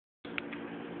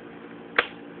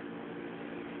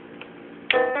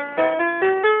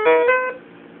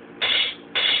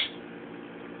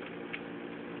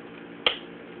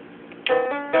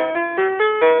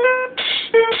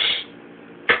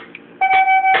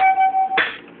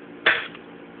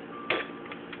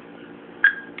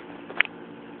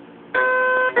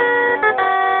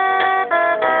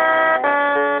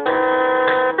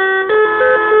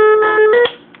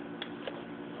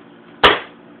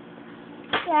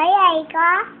Ay ka?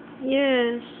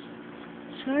 Yes.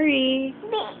 Sorry.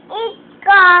 Biit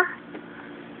ka.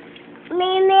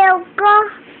 Mimiw ko.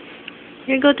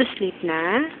 You go to sleep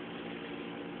na?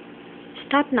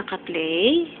 Stop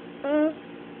naka-play. Mm.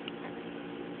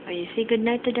 Oh, you say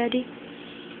goodnight to Daddy?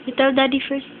 You tell Daddy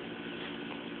first.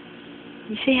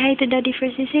 You say hi to Daddy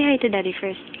first. You say hi to Daddy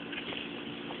first.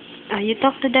 Oh, you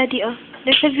talk to Daddy, oh.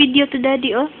 There's a video to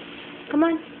Daddy, oh. Come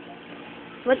on.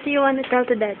 What do you want to tell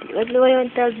to Daddy? What do you want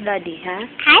to tell to Daddy, huh?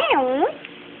 Hello.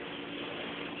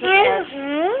 What else?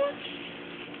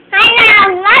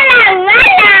 Hello.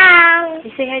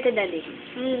 You say hi to Daddy.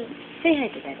 Mm. Say hi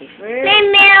to Daddy first. My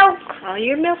milk. Oh,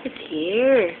 your milk is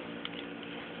here.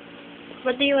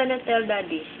 What do you want to tell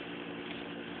Daddy?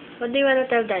 What do you want to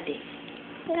tell Daddy?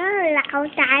 Lakaw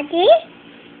daddy.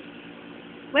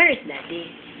 Where is Daddy?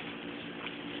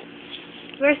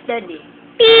 Where's Daddy?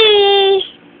 Peace.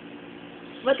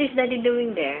 What is Daddy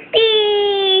doing there?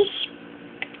 Peace.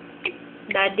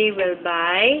 Daddy will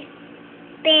buy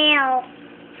Bill.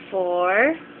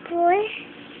 for Boy.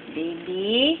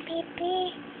 baby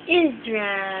Baby.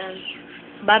 yezram.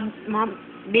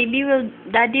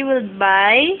 Daddy will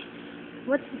buy.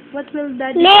 What will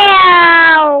Daddy?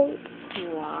 Milk.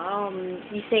 Wow.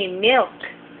 You say milk.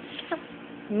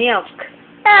 Milk.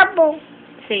 Double.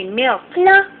 Say milk.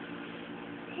 No.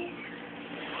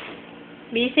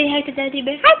 Will you say hi to Daddy,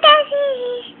 babe? Hi,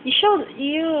 daddy.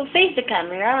 You face the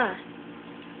camera.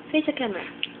 Face the camera.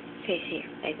 Face here,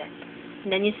 like that.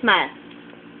 And then you smile.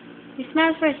 You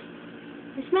smile first.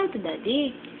 You smile to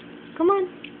Daddy. Come on.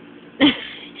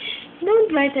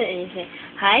 Don't write it and you say,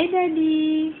 hi,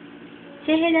 Daddy.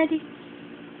 Say hi, Daddy.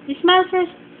 You smile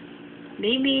first.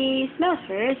 Baby, smile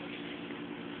first.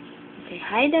 Say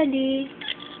hi, Daddy.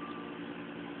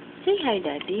 Say hi,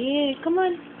 Daddy. Come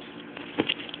on.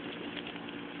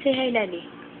 Say hi, Daddy.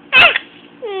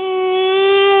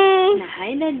 Na,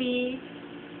 hi, Daddy.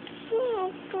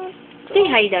 Say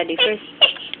hi, Daddy first.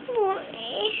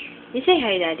 You say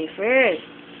hi, Daddy first.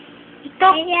 You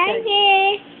talk to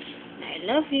Daddy. I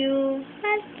love you.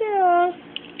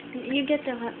 You get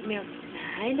the hot milk.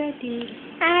 Hi, Daddy.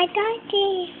 Hi,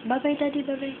 daddy. Bye-bye, Daddy.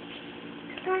 Bye-bye.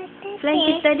 Hi, Flying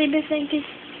kiss, Daddy. Baby, flying kiss.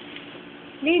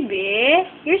 Baby,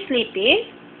 you're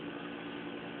sleepy?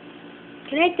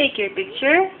 Can I take your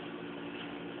picture?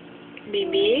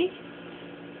 Baby?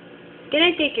 Can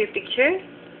I take your picture?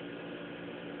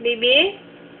 Baby?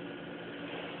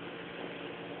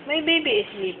 My baby is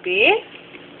sleepy?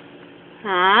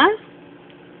 Huh?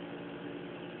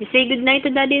 You say goodnight to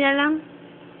Daddy na lang?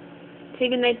 Say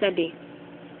goodnight, Daddy.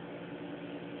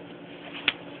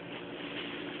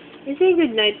 You say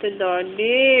goodnight to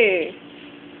Daddy.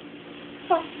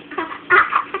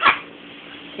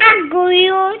 Ako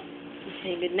yun. You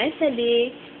say goodnight,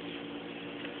 Daddy.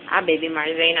 Baby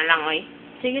Marzay na lang, oy.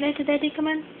 Say goodnight to Daddy, come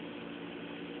on.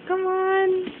 Come on.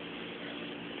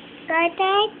 Good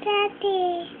night, daddy.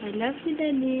 I love you,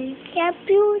 Daddy. Love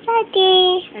you,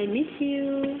 daddy. I miss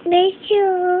you. Miss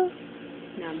you.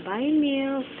 Now, buy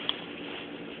milk.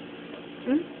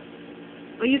 Hmm?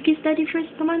 Oh, you kiss Daddy first.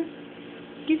 Come on.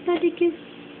 Kiss Daddy, kiss.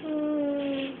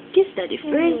 Kiss Daddy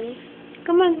first.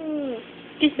 Come on.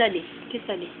 Kiss Daddy. Kiss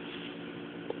Daddy.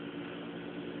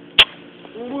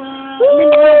 Wow.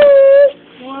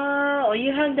 Wow. Oh,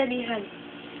 you hug Daddy, hug.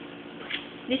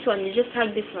 This one, you just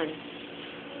hug this one.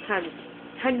 Hug.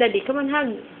 Hug Daddy. Come on,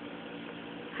 hug.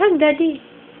 Hug Daddy.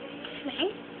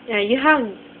 Yeah, you hug.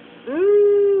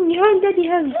 You hug Daddy,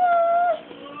 hug.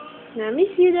 I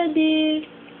miss you, Daddy.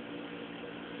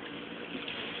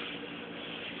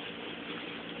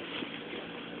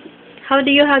 How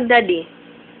do you hug Daddy?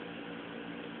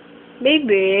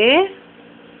 Baby?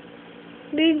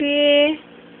 Baby?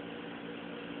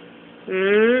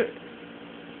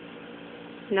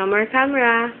 No more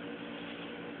camera.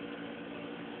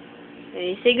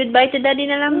 Hey, say goodbye to Daddy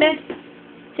na lang, be.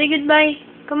 Say goodbye.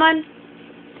 Come on.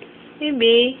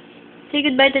 Baby. Say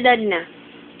goodbye to Daddy na.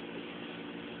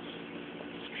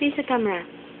 Face the camera.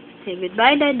 Say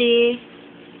goodbye, Daddy.